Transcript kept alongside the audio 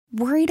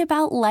Worried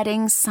about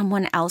letting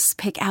someone else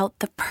pick out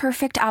the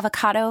perfect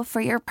avocado for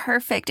your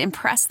perfect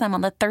impress them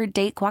on the third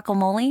date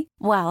guacamole?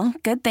 Well,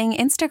 good thing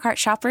Instacart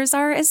shoppers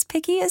are as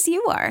picky as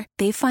you are.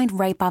 They find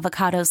ripe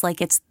avocados like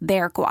it's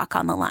their guac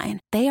on the line.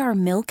 They are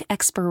milk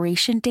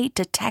expiration date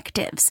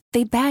detectives.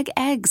 They bag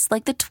eggs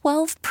like the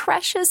 12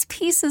 precious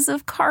pieces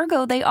of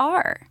cargo they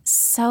are.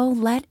 So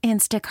let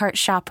Instacart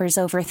shoppers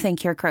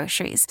overthink your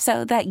groceries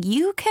so that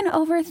you can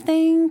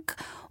overthink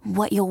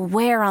what you'll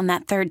wear on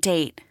that third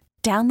date.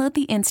 Download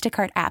the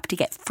Instacart app to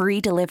get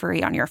free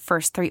delivery on your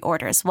first 3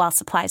 orders while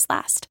supplies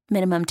last.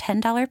 Minimum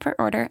 $10 per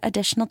order.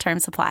 Additional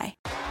terms apply.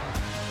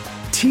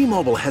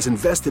 T-Mobile has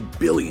invested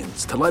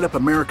billions to light up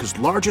America's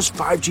largest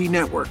 5G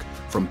network,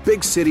 from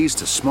big cities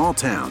to small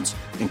towns,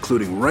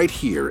 including right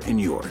here in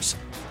yours.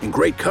 And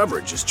great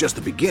coverage is just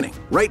the beginning.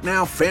 Right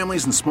now,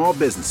 families and small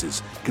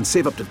businesses can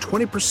save up to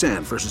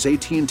 20% versus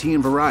AT&T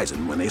and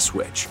Verizon when they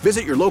switch.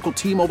 Visit your local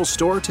T-Mobile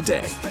store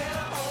today.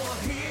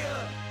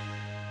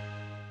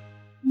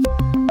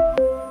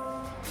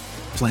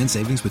 Plan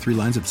savings with 3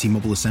 lines of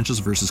T-Mobile Essentials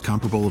versus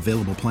comparable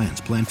available plans.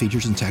 Plan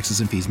features and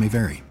taxes and fees may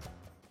vary.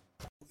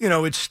 You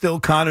know, it's still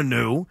kind of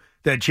new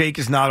that Jake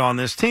is not on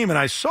this team. And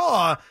I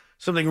saw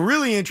something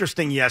really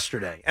interesting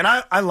yesterday. And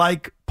I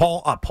like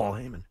John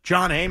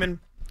Heyman.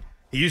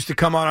 He used to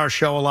come on our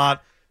show a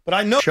lot. But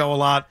I know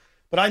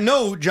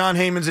John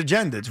Heyman's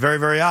agenda. It's very,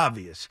 very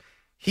obvious.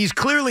 He's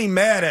clearly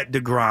mad at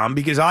DeGrom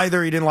because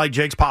either he didn't like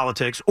Jake's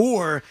politics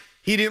or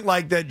he didn't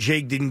like that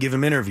Jake didn't give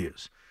him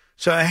interviews.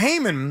 So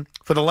Heyman,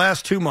 for the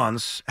last 2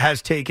 months,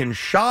 has taken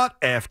shot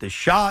after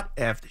shot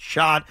after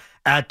shot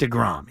at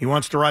DeGrom. He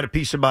wants to write a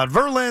piece about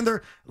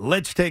Verlander.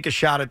 Let's take a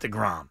shot at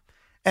DeGrom.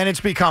 And it's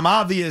become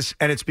obvious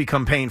and it's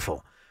become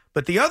painful.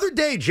 But the other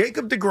day,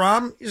 Jacob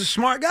DeGrom is a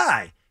smart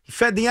guy. He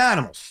fed the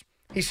animals.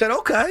 He said,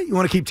 okay, you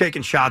want to keep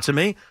taking shots at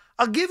me?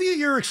 I'll give you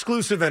your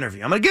exclusive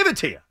interview. I'm going to give it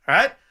to you, all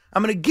right?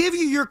 I'm going to give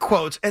you your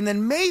quotes, and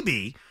then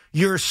maybe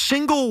your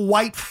single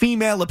white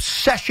female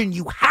obsession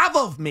you have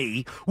of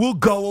me will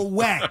go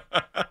away.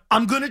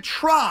 I'm going to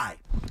try.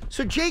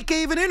 So Jake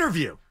gave an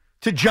interview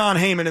to John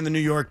Heyman in the New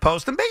York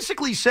Post and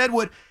basically said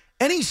what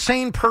any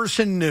sane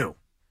person knew.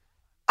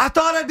 I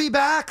thought I'd be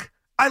back.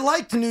 I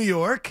liked New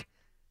York.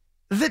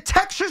 The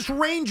Texas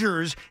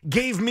Rangers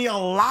gave me a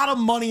lot of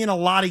money in a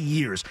lot of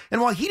years.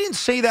 And while he didn't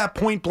say that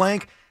point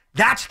blank,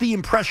 that's the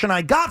impression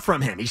I got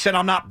from him. He said,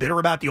 I'm not bitter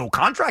about the old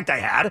contract I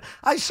had.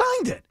 I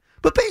signed it.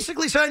 But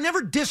basically said, I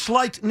never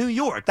disliked New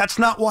York. That's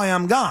not why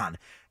I'm gone.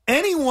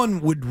 Anyone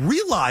would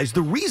realize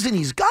the reason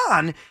he's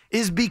gone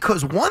is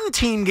because one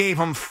team gave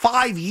him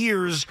 5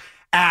 years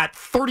at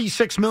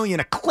 $36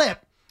 million a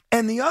clip,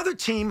 and the other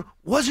team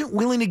wasn't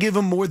willing to give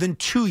him more than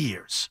 2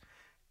 years.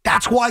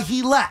 That's why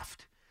he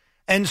left.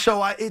 And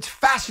so it's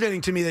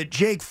fascinating to me that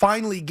Jake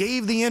finally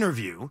gave the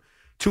interview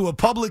to a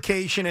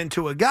publication and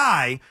to a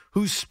guy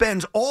who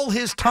spends all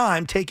his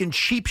time taking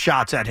cheap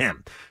shots at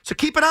him. So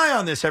keep an eye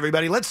on this,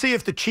 everybody. Let's see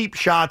if the cheap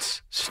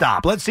shots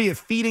stop. Let's see if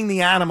feeding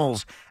the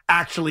animals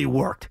actually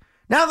worked.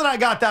 Now that I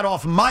got that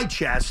off my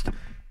chest,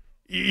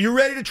 you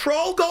ready to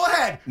troll? Go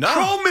ahead. No.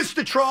 Troll,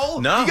 Mr. Troll.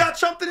 No. You got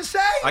something to say?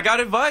 I got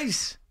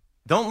advice.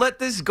 Don't let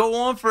this go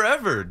on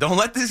forever. Don't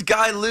let this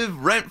guy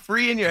live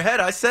rent-free in your head.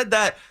 I said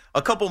that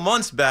a couple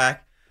months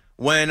back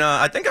when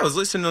I think I was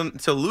listening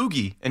to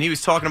Loogie, and he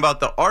was talking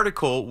about the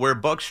article where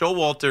Buck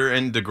Showalter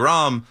and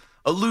DeGrom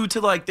allude to,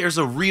 like, there's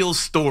a real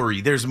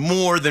story. There's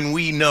more than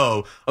we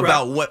know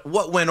about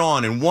what went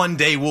on, and one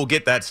day we'll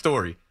get that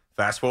story.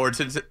 Fast forward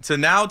to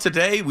now,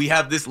 today, we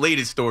have this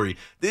latest story.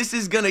 This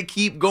is going to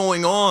keep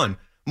going on.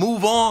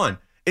 Move on.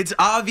 It's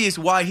obvious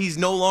why he's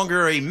no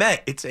longer a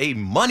Met. It's a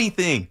money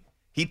thing.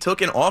 He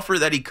took an offer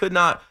that he could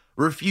not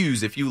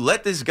refuse. If you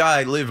let this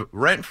guy live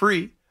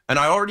rent-free, and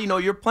I already know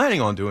you're planning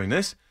on doing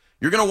this,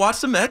 you're going to watch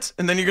the Mets,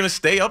 and then you're going to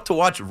stay up to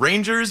watch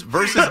Rangers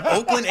versus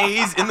Oakland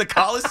A's in the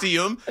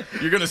Coliseum.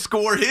 You're going to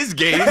score his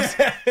games.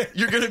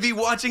 You're going to be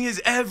watching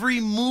his every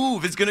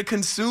move. It's going to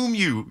consume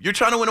you. You're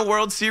trying to win a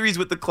World Series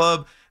with the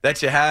club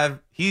that you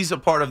have. He's a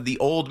part of the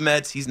old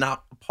Mets. He's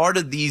not a part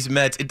of these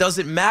Mets. It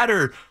doesn't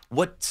matter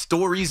what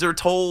stories are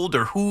told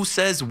or who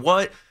says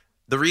what.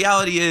 The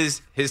reality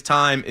is his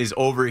time is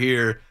over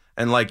here,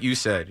 and like you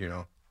said,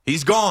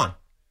 he's gone.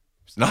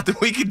 There's nothing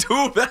we can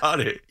do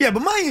about it. Yeah,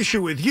 but my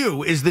issue with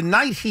you is the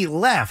night he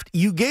left,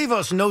 you gave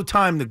us no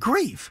time to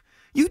grieve.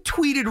 You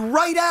tweeted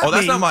right at me. Oh,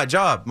 that's not my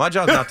job. My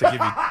job's not to give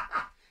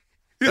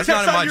you. That's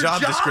not in my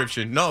job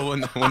description. No,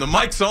 when the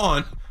mic's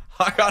on,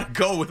 I got to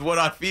go with what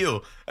I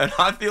feel. And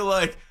I feel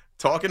like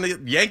talking to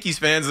Yankees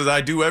fans as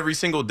I do every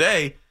single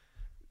day,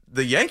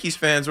 the Yankees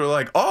fans were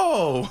like,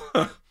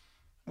 oh,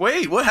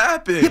 wait, what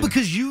happened? Yeah,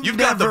 because you've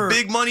got the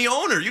big money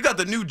owner. You got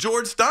the new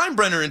George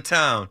Steinbrenner in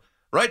town.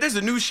 Right? There's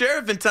a new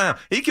sheriff in town.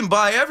 He can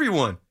buy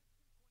everyone.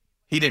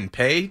 He didn't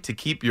pay to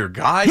keep your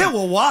guy? Yeah,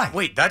 well, why?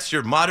 Wait, that's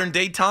your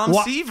modern-day Tom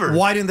Seaver.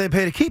 Why didn't they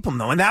pay to keep him,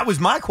 though? And that was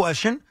my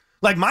question.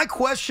 Like, my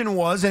question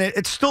was, and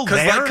it's still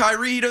there. Because, like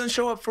Kyrie, he doesn't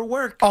show up for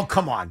work. Oh,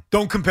 come on.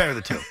 Don't compare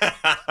the two.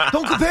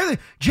 Don't compare the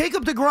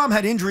Jacob DeGrom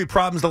had injury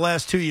problems the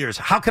last 2 years.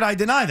 How could I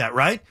deny that,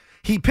 right?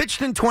 He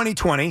pitched in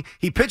 2020.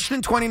 He pitched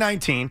in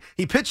 2019.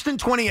 He pitched in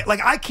 20. Like,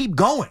 I keep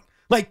going.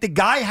 Like, the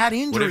guy had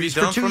injuries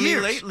for 2 years. What have you done for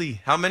me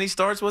lately? How many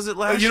starts was it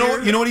last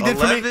year? You know what he did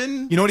 11, for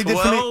me? You know what he did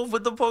for me? 12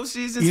 with the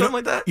postseason, something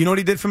like that? You know what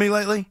he did for me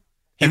lately?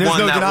 He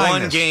won that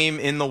one game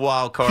in the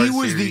wild card series. He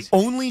was the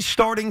only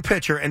starting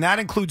pitcher, and that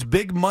includes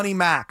Big Money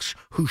Max,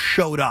 who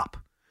showed up.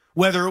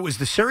 Whether it was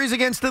the series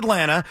against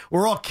Atlanta,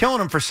 we're all killing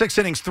him for 6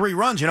 innings, 3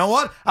 runs. You know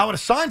what? I would have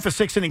signed for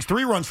 6 innings,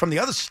 3 runs from the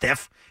other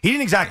stiff. He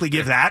didn't exactly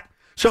give that.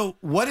 So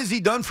what has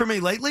he done for me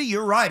lately?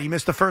 You're right. He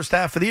missed the first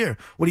half of the year.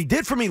 What he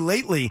did for me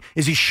lately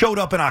is he showed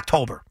up in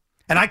October.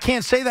 And I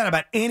can't say that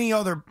about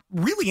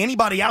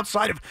anybody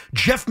outside of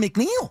Jeff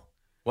McNeil.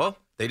 Well,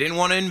 they didn't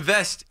want to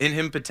invest in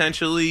him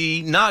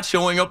potentially not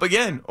showing up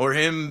again or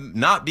him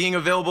not being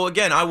available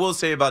again. I will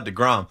say about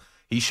DeGrom,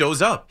 he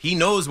shows up. He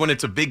knows when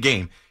it's a big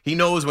game. He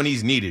knows when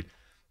he's needed.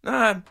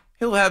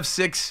 He'll have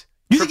 6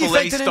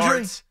 AAA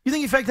starts. You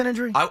think he faked an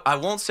injury? I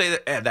won't say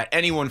that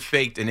anyone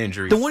faked an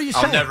injury. Then what are you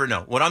saying? I'll never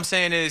know. What I'm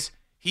saying is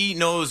he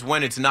knows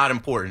when it's not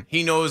important.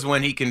 He knows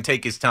when he can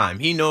take his time.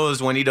 He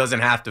knows when he doesn't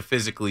have to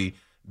physically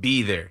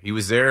be there. He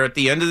was there at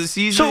the end of the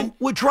season. So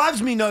what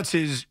drives me nuts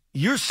is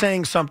you're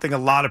saying something a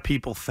lot of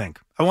people think.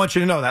 I want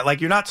you to know that.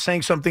 Like, you're not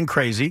saying something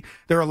crazy.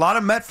 There are a lot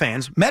of Met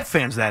fans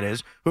that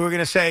is, who are going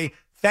to say,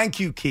 thank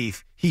you,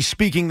 Keith. He's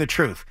speaking the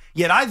truth.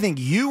 Yet I think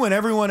you and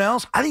everyone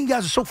else, I think you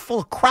guys are so full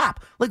of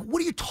crap. Like,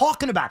 what are you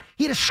talking about?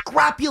 He had a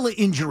scrapula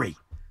injury.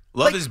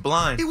 Love is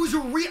blind. It was a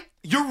real...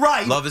 You're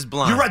right. Love is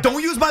blind. You're right.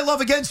 Don't use my love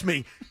against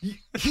me.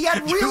 He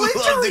had real injuries.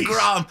 Love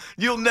DeGrom.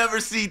 You'll never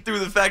see through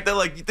the fact that,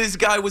 like, this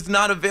guy was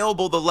not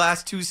available the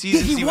last 2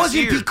 seasons. He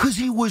wasn't because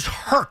he was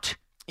hurt.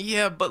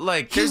 Yeah, but,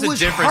 like, there's a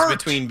difference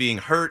between being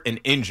hurt and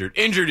injured.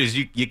 Injured is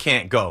you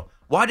can't go.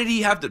 Why did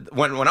he have to...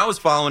 When I was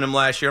following him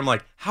last year, I'm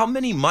like, how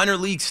many minor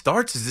league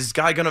starts is this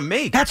guy going to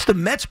make? That's the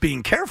Mets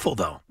being careful,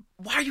 though.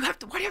 Why do you have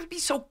to be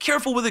so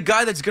careful with a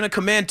guy that's going to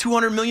command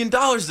 $200 million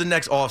the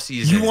next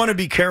offseason? You want to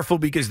be careful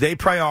because they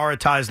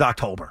prioritized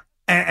October.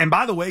 And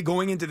by the way,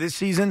 going into this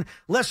season,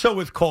 less so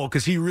with Cole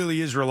because he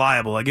really is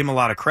reliable. I give him a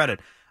lot of credit.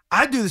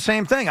 I do the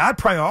same thing. I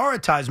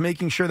prioritize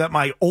making sure that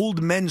my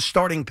old men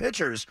starting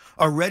pitchers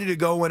are ready to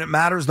go when it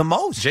matters the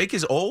most. Jake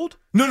is old?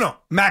 No.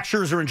 Max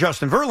Scherzer and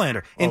Justin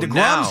Verlander. In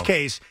DeGrom's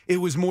case, it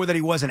was more that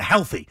he wasn't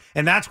healthy.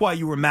 And that's why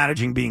you were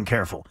managing being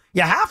careful.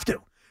 You have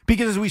to.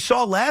 Because as we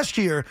saw last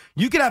year,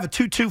 you could have a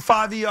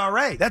 2.25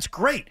 ERA. That's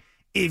great.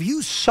 If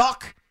you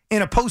suck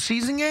in a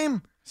postseason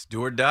game, it's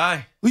do or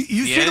die.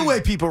 You see the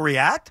way people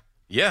react?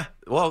 Yeah.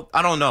 Well,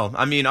 I don't know.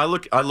 I mean, I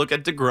look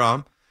at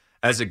DeGrom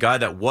as a guy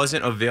that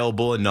wasn't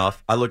available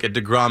enough. I look at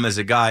DeGrom as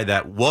a guy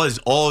that was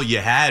all you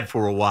had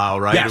for a while,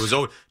 right? Yes. It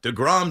was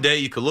DeGrom Day.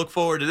 You could look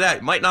forward to that.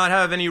 You might not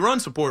have any run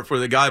support for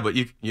the guy, but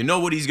you know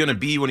what he's going to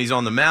be when he's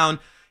on the mound.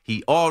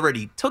 He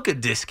already took a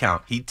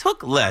discount. He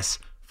took less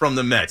from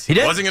the Mets. He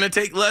wasn't going to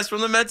take less from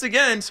the Mets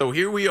again. So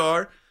here we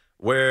are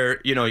where,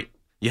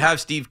 you have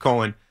Steve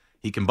Cohen.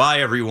 He can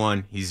buy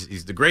everyone.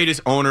 He's the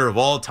greatest owner of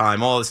all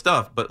time, all this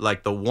stuff. But,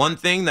 like, the one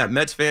thing that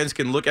Mets fans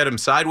can look at him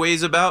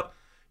sideways about,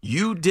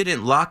 you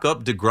didn't lock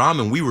up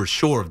DeGrom, and we were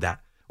sure of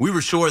that. We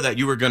were sure that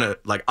you were going to,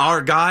 like,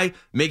 our guy,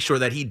 make sure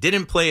that he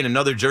didn't play in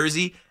another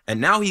jersey.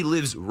 And now he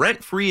lives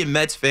rent-free in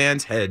Mets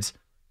fans' heads.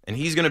 And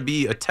he's going to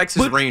be a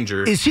Texas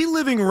Ranger. Is he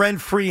living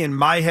rent-free in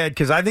my head?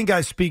 Because I think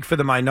I speak for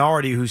the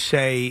minority who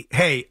say,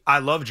 hey, I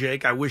love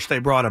Jake. I wish they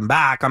brought him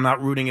back. I'm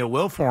not rooting ill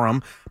will for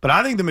him. But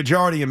I think the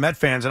majority of Met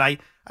fans, and I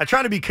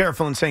try to be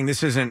careful in saying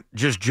this isn't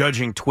just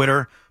judging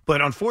Twitter,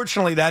 but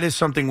unfortunately that is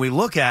something we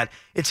look at.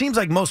 It seems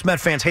like most Met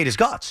fans hate his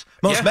guts.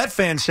 Most Met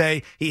fans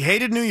say he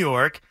hated New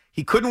York.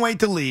 He couldn't wait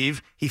to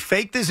leave. He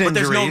faked his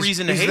injuries. But there's no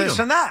reason to hate this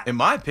him, and that. in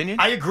my opinion.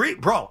 I agree,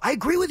 bro. I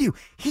agree with you.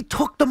 He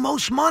took the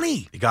most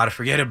money. You got to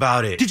forget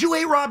about it. Did you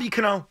hate Robbie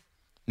Cano?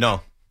 No.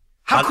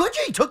 How could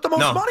you? He took the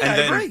most money. And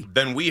I agree.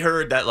 Then we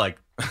heard that, like,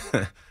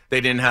 they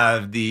didn't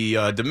have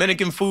the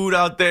Dominican food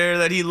out there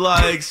that he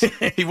likes.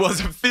 He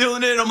wasn't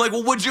feeling it. I'm like,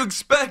 well, what'd you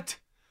expect?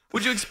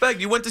 What'd you expect?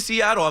 You went to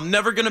Seattle. I'm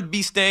never going to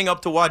be staying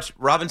up to watch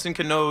Robinson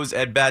Cano's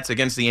at-bats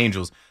against the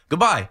Angels.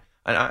 Goodbye.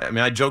 I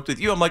mean, I joked with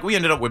you. I'm like, we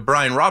ended up with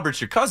Brian Roberts,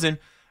 your cousin,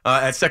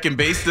 at second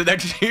base the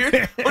next year.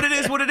 But it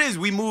is what it is.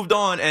 We moved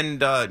on. And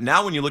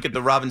now when you look at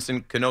the Robinson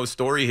Cano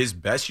story, his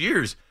best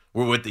years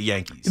were with the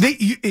Yankees.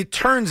 It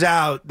turns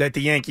out that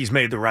the Yankees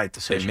made the right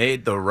decision. They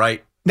made the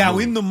right Now,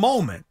 move. in the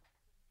moment,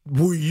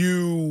 were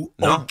you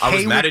No, okay I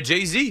was mad at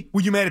Jay-Z.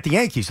 Were you mad at the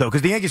Yankees, though?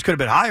 Because the Yankees could have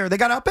been higher. They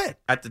got outbid.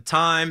 At the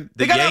time,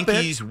 the They got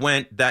Yankees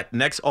went that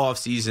next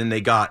offseason.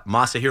 They got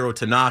Masahiro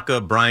Tanaka,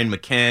 Brian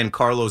McCann,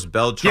 Carlos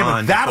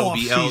Beltran, that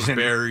Jacoby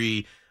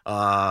offseason-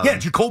 Ellsbury.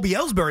 Jacoby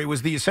Ellsbury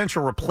was the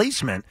essential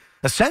replacement.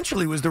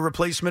 Essentially was the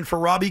replacement for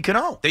Robbie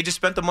Cano. They just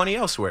spent the money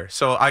elsewhere.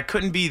 So I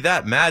couldn't be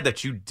that mad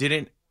that you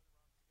didn't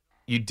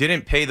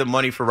pay the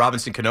money for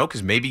Robinson Cano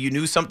because maybe you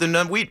knew something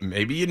that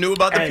maybe you knew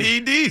about the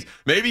PEDs.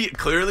 Maybe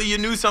clearly you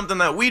knew something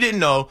that we didn't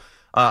know.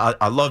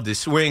 I loved his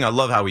swing. I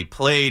love how he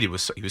played. He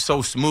was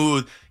so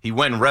smooth. He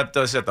went and repped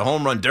us at the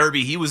home run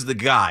derby. He was the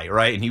guy,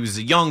 right? And he was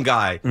a young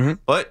guy. Mm-hmm.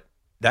 But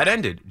that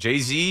ended.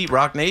 Jay-Z,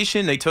 Rock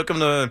Nation, they took him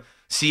to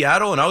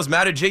Seattle, and I was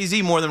mad at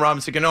Jay-Z more than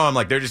Robinson Cano. I'm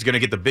like, they're just going to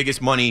get the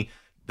biggest money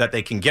that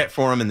they can get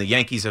for him, and the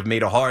Yankees have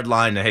made a hard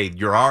line that, hey,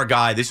 you're our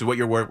guy. This is what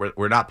you're worth.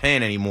 We're not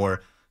paying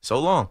anymore. So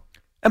long.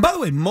 And by the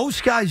way,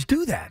 most guys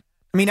do that.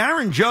 I mean,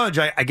 Aaron Judge,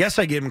 I guess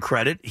I give him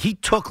credit. He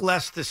took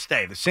less to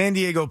stay. The San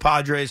Diego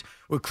Padres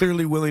were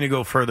clearly willing to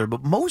go further,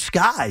 but most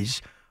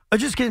guys are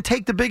just going to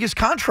take the biggest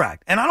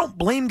contract. And I don't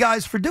blame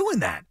guys for doing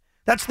that.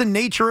 That's the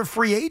nature of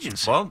free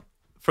agency. Well,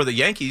 for the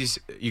Yankees,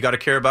 you got to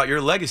care about your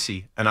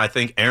legacy. And I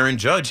think Aaron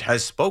Judge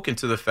has spoken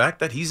to the fact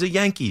that he's a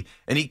Yankee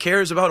and he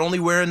cares about only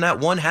wearing that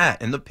one hat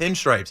and the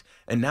pinstripes.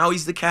 And now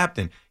he's the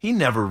captain. He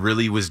never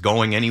really was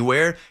going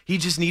anywhere. He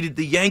just needed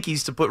the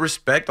Yankees to put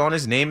respect on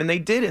his name, and they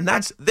did. And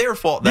that's their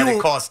fault that it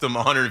cost them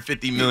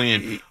 $150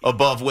 million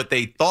above what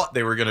they thought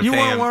they were going to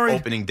pay him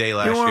opening day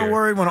last year. You weren't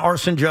worried when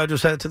Arson Judge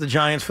was headed to the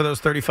Giants for those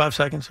 35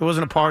 seconds? It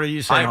wasn't a part of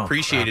you saying, I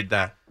appreciated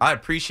that. I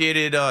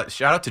appreciated,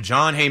 shout out to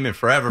John Heyman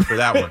forever for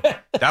that one.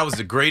 That was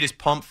the greatest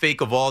pump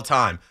fake of all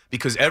time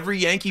because every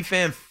Yankee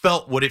fan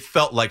felt what it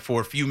felt like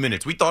for a few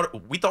minutes. We thought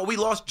we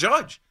lost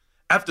Judge.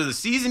 After the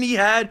season he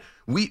had,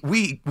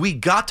 we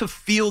got to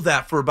feel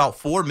that for about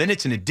 4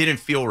 minutes, and it didn't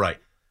feel right.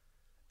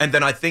 And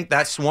then I think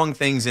that swung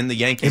things in the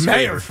Yankees'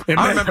 favor.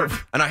 I remember,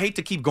 and I hate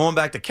to keep going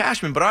back to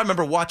Cashman, but I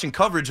remember watching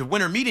coverage of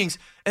winter meetings,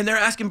 and they're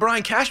asking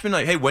Brian Cashman,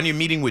 like, hey, when are you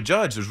meeting with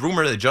Judge? There's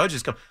rumor that Judge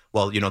is coming.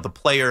 Well, the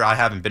player, I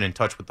haven't been in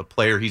touch with the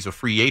player. He's a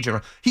free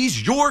agent.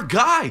 He's your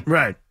guy.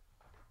 Right.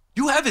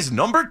 You have his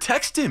number?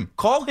 Text him.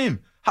 Call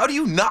him. How are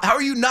you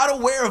not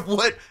aware of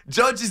what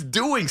Judge is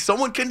doing?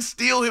 Someone can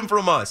steal him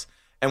from us.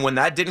 And when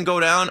that didn't go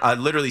down, I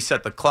literally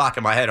set the clock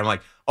in my head. I'm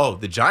like, oh,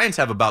 the Giants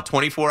have about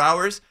 24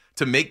 hours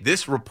to make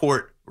this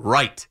report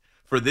right,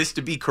 for this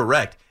to be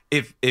correct.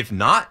 If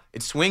not,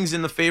 it swings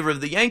in the favor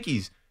of the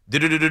Yankees.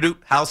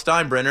 Hal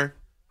Steinbrenner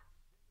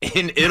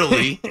in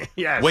Italy.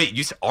 Yes. Wait,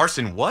 you said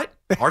Arson what?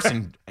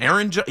 Arson,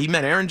 he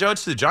meant Aaron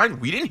Judge to the Giants?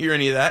 We didn't hear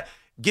any of that.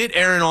 Get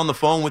Aaron on the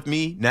phone with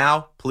me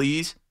now,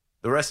 please.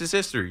 The rest is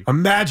history.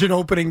 Imagine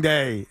opening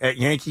day at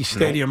Yankee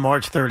Stadium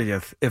March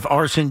 30th if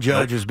Arson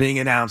Judge was being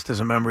announced as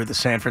a member of the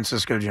San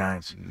Francisco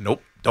Giants.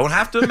 Nope. Don't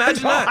have to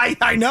imagine that.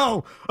 I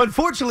know.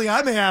 Unfortunately,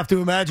 I may have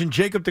to imagine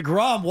Jacob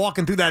deGrom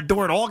walking through that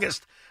door in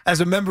August as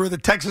a member of the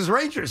Texas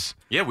Rangers.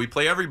 Yeah, we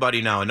play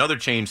everybody now. Another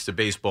change to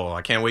baseball.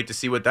 I can't wait to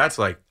see what that's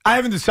like. I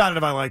haven't decided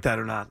if I like that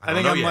or not. I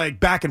think I'm yet. like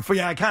back and forth.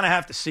 Yeah, I kind of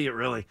have to see it,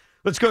 really.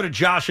 Let's go to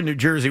Josh in New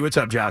Jersey. What's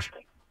up, Josh?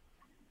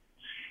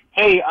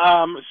 Hey,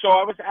 so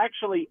I was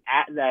actually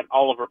at that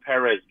Oliver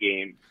Perez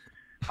game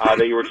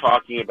that you were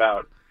talking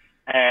about,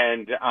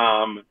 and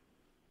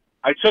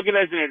I took it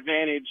as an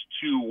advantage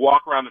to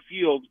walk around the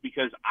field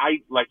because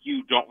I, like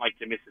you, don't like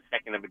to miss a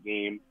second of a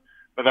game,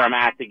 whether I'm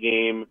at the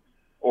game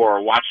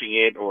or watching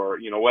it or,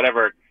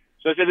 whatever.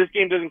 So I said, this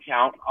game doesn't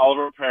count.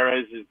 Oliver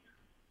Perez is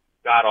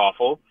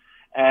god-awful.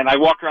 And I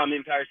walked around the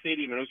entire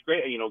stadium, and it was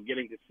great,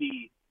 getting to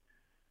see,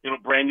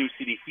 brand new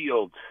Citi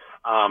Field.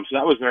 So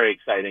that was very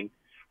exciting.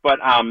 But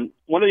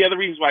one of the other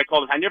reasons why I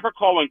called is I never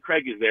call when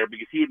Craig is there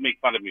because he would make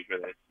fun of me for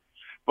this.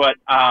 But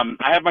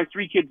I have my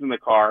 3 kids in the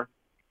car.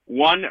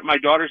 One, my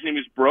daughter's name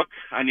is Brooke.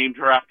 I named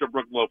her after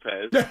Brooke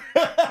Lopez.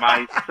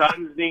 My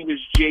son's name is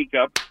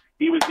Jacob.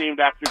 He was named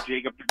after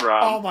Jacob deGrom.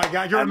 Oh, my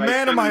God. You're a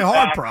man of my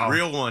heart, bro.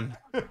 Real one.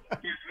 His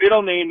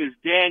middle name is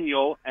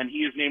Daniel, and he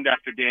is named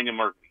after Daniel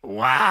Murphy.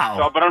 Wow.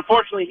 So, but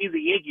unfortunately, he's a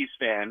Yankees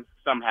fan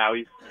somehow.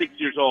 He's 6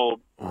 years old,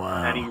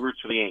 wow. And he roots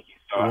for the Yankees.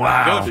 So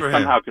wow. I could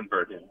somehow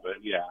convert him,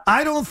 but yeah.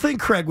 I don't think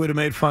Craig would have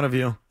made fun of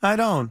you. I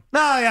don't. No,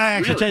 I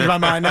actually changed my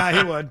mind. No,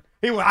 he would.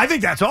 He would. I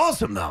think that's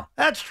awesome, though.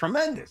 That's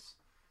tremendous.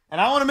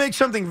 And I want to make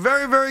something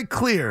very, very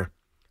clear.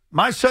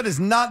 My son is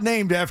not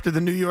named after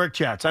the New York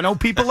Jets. I know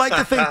people like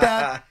to think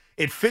that.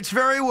 It fits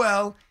very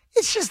well.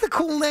 It's just a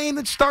cool name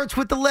that starts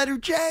with the letter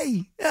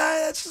J.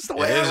 That's just the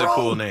way I roll. It is a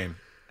cool name.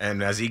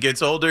 And as he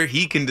gets older,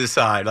 he can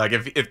decide. Like,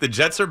 if the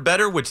Jets are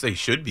better, which they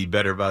should be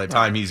better by the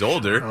time he's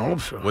older, I hope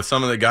so. With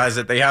some of the guys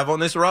that they have on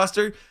this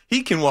roster,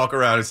 he can walk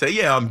around and say,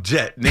 yeah, I'm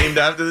Jet, named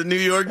after the New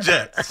York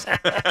Jets.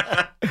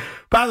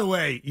 By the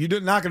way, you're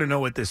not going to know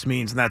what this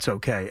means, and that's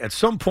okay. At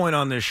some point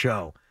on this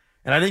show,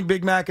 and I think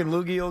Big Mac and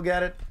Loogie will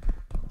get it,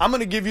 I'm going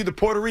to give you the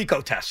Puerto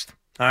Rico test.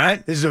 All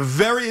right? This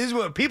is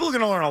what people are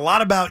going to learn a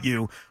lot about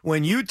you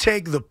when you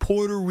take the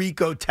Puerto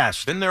Rico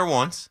test. Been there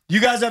once.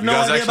 You guys have no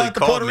idea about the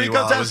Puerto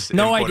Rico test?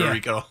 No idea.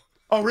 Rico.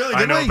 Oh, really?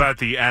 I know about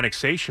the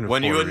annexation of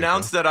when Puerto you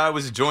announced Rico. that I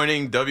was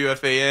joining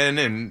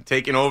WFAN and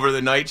taking over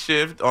the night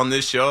shift on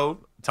this show,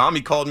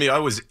 Tommy called me. I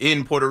was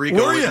in Puerto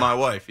Rico with my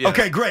wife. Yeah.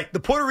 Okay, great. The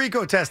Puerto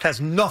Rico test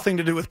has nothing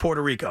to do with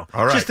Puerto Rico.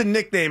 All right. Just a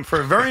nickname for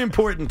a very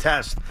important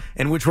test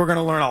in which we're going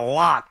to learn a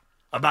lot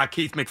about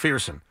Keith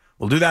McPherson.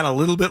 We'll do that a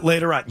little bit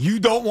later on. You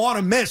don't want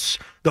to miss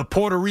the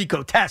Puerto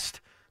Rico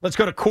test. Let's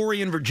go to Corey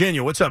in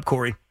Virginia. What's up,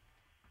 Corey?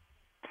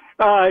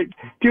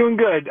 Doing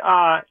good.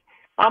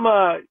 I'm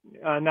a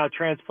now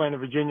transplant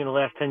in Virginia the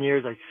last 10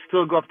 years. I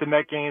still go up to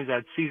Met games. I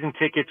had season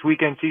tickets,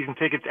 weekend season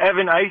tickets.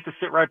 Evan, I used to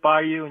sit right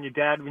by you and your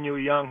dad when you were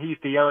young. He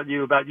used to yell at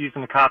you about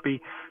using the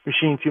copy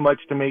machine too much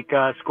to make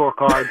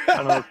scorecards. I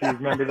don't know if you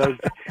remember those.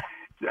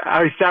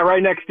 I sat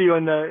right next to you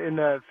in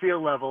the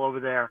field level over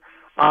there.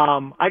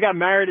 I got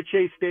married at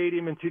Chase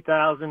Stadium in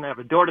 2000. I have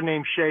a daughter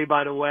named Shay,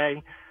 by the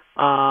way. If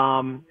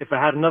I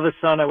had another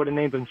son, I would have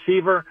named him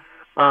Seaver,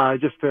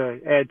 just to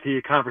add to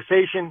your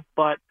conversation.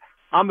 But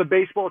I'm a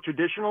baseball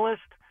traditionalist.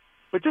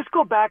 But just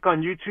go back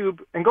on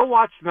YouTube and go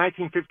watch the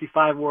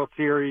 1955 World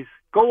Series.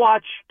 Go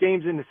watch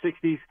games in the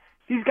 60s.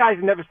 These guys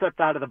never stepped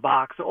out of the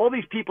box. So all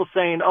these people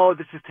saying, oh,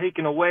 this is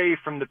taken away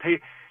from the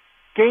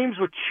games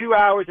were 2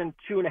 hours and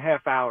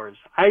 2.5 hours.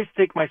 I used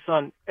to take my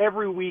son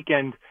every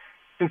weekend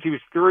since he was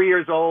 3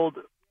 years old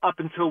up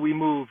until we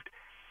moved.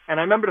 And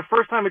I remember the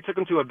first time I took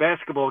him to a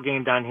basketball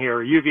game down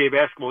here, a UVA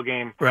basketball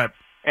game, right,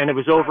 and it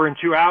was over in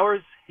 2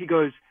 hours. He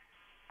goes,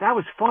 that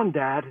was fun,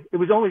 Dad. It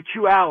was only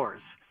 2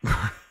 hours.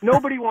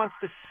 Nobody wants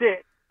to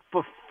sit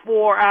for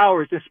 4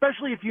 hours,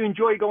 especially if you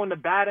enjoy going to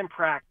batting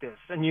practice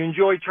and you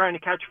enjoy trying to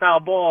catch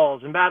foul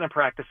balls and batting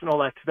practice and all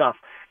that stuff.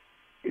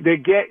 We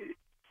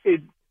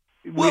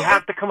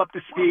have to come up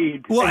to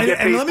speed. Well,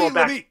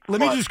 and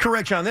let me just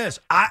correct you on this.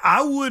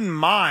 I wouldn't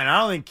mind.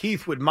 I don't think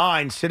Keith would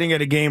mind sitting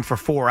at a game for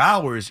 4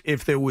 hours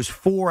if there was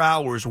 4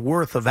 hours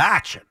worth of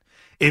action.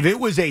 If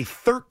it was a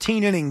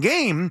 13-inning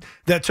game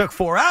that took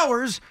 4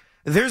 hours,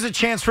 there's a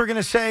chance we're going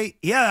to say,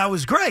 yeah, that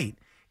was great.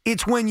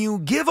 It's when you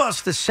give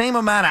us the same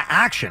amount of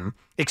action,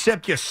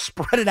 except you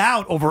spread it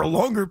out over a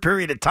longer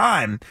period of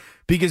time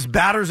because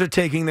batters are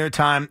taking their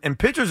time and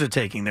pitchers are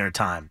taking their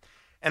time.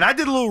 And I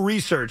did a little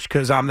research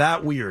because I'm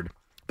that weird.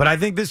 But I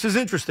think this is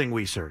interesting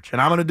research, and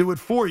I'm going to do it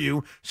for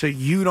you so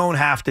you don't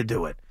have to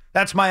do it.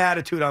 That's my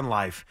attitude on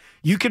life.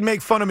 You can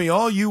make fun of me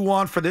all you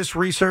want for this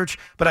research,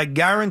 but I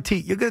guarantee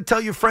you're going to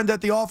tell your friend at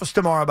the office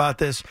tomorrow about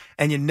this,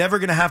 and you're never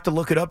going to have to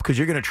look it up because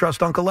you're going to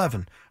trust Uncle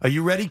Evan. Are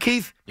you ready,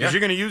 Keith? Yeah. Because you're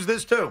going to use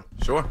this too.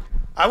 Sure.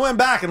 I went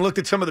back and looked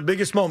at some of the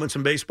biggest moments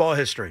in baseball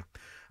history.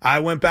 I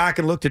went back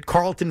and looked at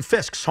Carlton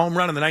Fisk's home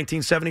run in the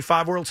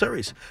 1975 World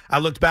Series. I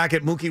looked back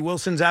at Mookie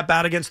Wilson's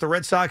at-bat against the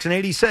Red Sox in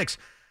 '86.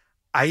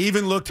 I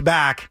even looked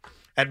back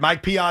at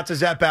Mike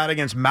Piazza's at-bat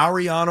against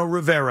Mariano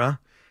Rivera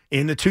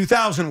in the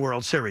 2000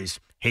 World Series.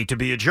 Hate to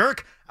be a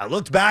jerk. I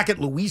looked back at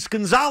Luis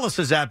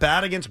Gonzalez's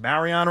at-bat against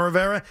Mariano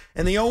Rivera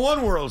in the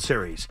 01 World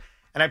Series.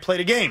 And I played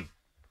a game.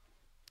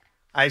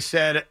 I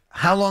said,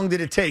 how long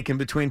did it take in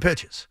between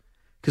pitches?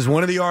 Because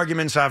one of the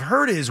arguments I've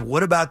heard is,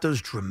 what about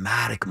those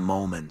dramatic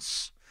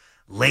moments?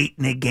 Late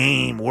in a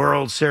game,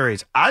 World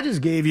Series. I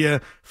just gave you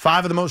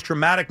 5 of the most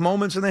dramatic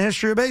moments in the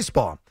history of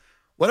baseball.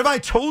 What if I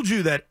told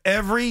you that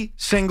every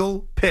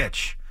single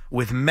pitch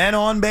with men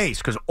on base,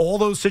 because all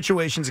those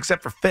situations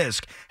except for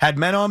Fisk had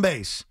men on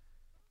base,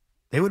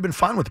 they would have been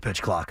fine with the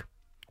pitch clock?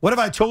 What if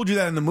I told you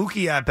that in the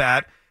Mookie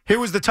at-bat, here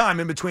was the time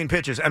in between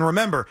pitches? And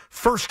remember,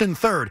 1st and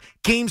 3rd,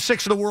 Game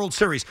 6 of the World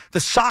Series. The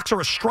Sox are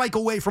a strike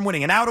away from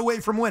winning, an out away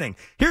from winning.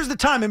 Here's the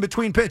time in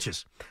between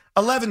pitches.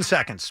 11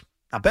 seconds.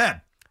 Not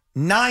bad.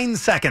 9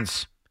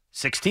 seconds.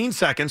 16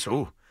 seconds.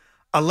 Ooh.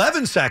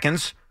 11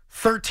 seconds.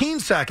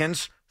 13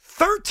 seconds.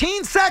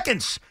 13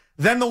 seconds.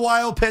 Then the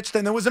wild pitch.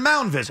 Then there was a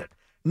mound visit.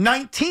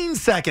 19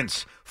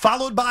 seconds.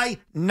 Followed by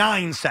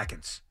 9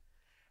 seconds.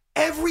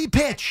 Every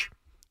pitch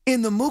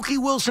in the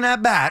Mookie Wilson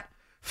at-bat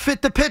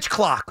fit the pitch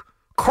clock.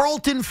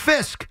 Carlton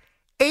Fisk,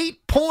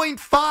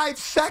 8.5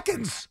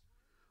 seconds.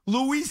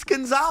 Luis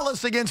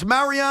Gonzalez against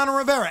Mariano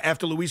Rivera.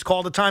 After Luis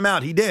called a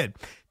timeout, he did.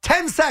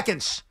 10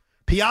 seconds.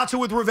 Piazza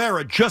with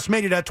Rivera just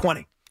made it at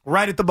 20,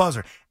 right at the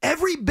buzzer.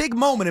 Every big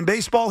moment in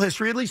baseball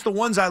history, at least the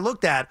ones I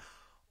looked at,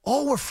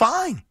 all were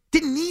fine.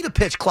 Didn't need a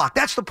pitch clock.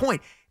 That's the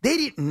point. They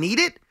didn't need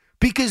it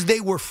because they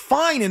were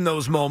fine in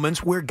those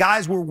moments where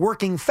guys were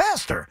working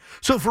faster.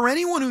 So for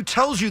anyone who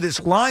tells you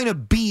this line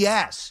of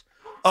BS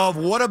of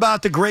what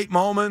about the great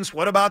moments,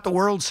 what about the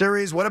World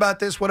Series, what about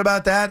this, what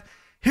about that,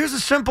 here's a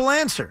simple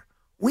answer.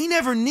 We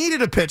never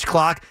needed a pitch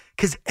clock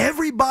because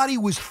everybody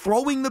was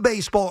throwing the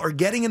baseball or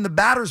getting in the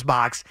batter's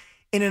box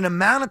in an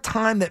amount of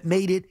time that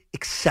made it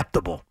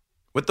acceptable.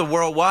 With the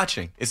world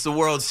watching, it's the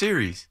World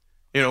Series.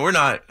 You know, we're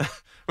not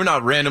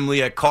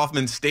randomly at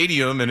Kauffman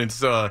Stadium and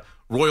it's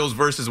Royals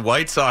versus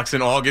White Sox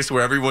in August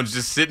where everyone's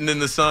just sitting in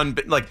the sun.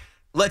 Like,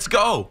 let's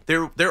go.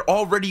 There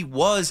already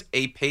was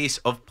a pace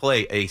of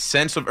play, a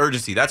sense of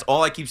urgency. That's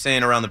all I keep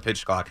saying around the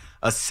pitch clock.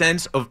 A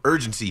sense of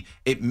urgency.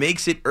 It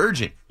makes it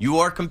urgent. You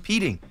are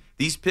competing.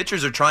 These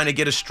pitchers are trying to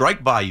get a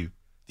strike by you.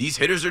 These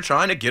hitters are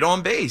trying to get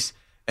on base.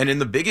 And in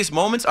the biggest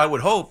moments, I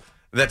would hope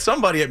that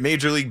somebody at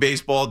Major League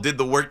Baseball did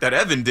the work that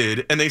Evan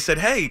did, and they said,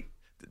 hey,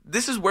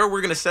 this is where we're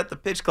going to set the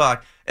pitch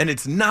clock, and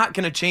it's not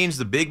going to change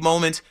the big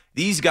moments.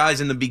 These guys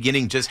in the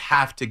beginning just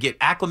have to get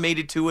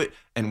acclimated to it,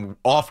 and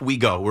off we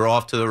go. We're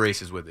off to the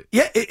races with it.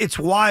 Yeah, it's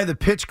why the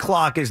pitch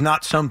clock is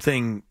not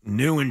something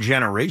new and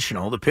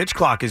generational. The pitch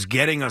clock is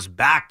getting us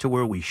back to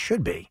where we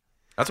should be.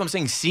 That's what I'm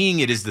saying. Seeing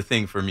it is the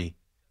thing for me.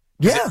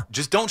 Yeah.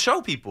 Just don't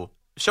show people.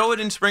 Show it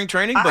in spring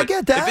training, but I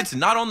get that. If it's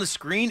not on the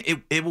screen,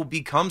 it will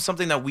become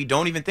something that we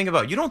don't even think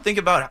about. You don't think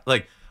about,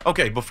 like,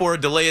 okay, before a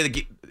delay of the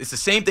game, it's the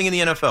same thing in the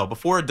NFL.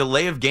 Before a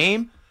delay of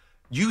game,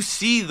 you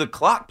see the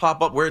clock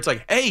pop up where it's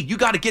like, hey, you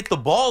got to get the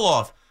ball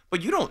off.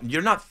 But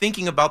you're not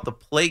thinking about the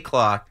play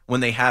clock when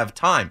they have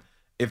time.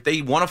 If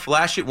they want to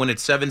flash it when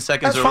it's 7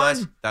 seconds That's or fine.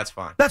 less, that's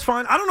fine. That's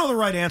fine. I don't know the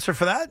right answer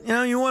for that.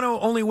 You want to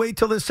only wait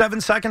till there's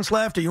 7 seconds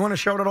left, or you want to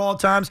show it at all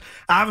times?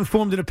 I haven't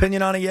formed an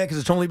opinion on it yet because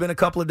it's only been a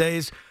couple of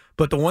days.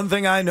 But the one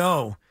thing I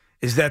know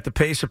is that the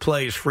pace of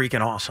play is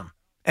freaking awesome.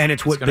 And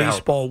it's what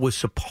baseball was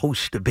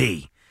supposed to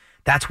be.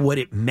 That's what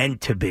it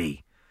meant to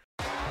be.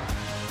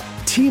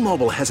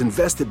 T-Mobile has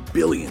invested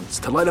billions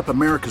to light up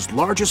America's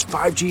largest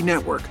 5G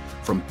network,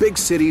 from big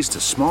cities to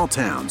small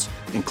towns,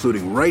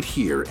 including right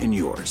here in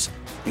yours.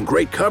 And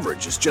great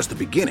coverage is just the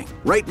beginning.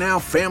 Right now,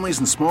 families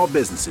and small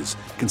businesses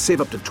can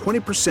save up to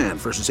 20%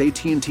 versus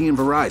AT&T and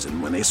Verizon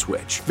when they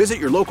switch. Visit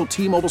your local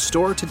T-Mobile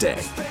store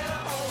today.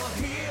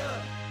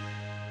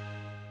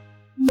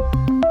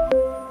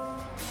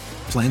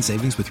 Plan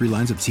savings with 3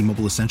 lines of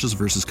T-Mobile Essentials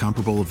versus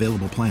comparable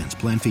available plans.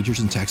 Plan features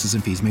and taxes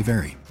and fees may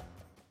vary.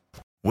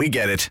 We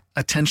get it.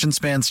 Attention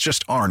spans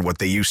just aren't what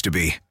they used to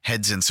be.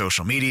 Heads in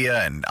social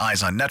media and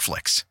eyes on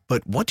Netflix.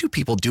 But what do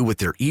people do with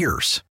their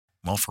ears?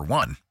 Well, for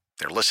one,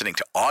 they're listening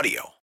to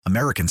audio.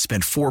 Americans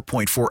spend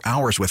 4.4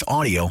 hours with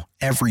audio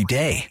every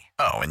day.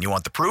 Oh, and you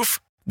want the proof?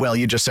 Well,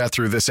 you just sat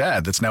through this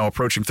ad that's now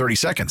approaching 30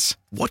 seconds.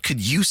 What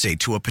could you say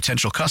to a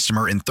potential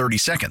customer in 30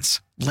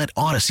 seconds? Let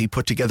Odyssey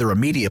put together a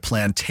media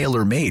plan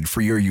tailor-made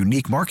for your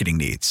unique marketing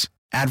needs.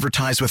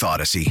 Advertise with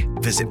Odyssey.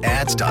 Visit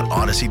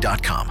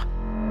ads.odyssey.com.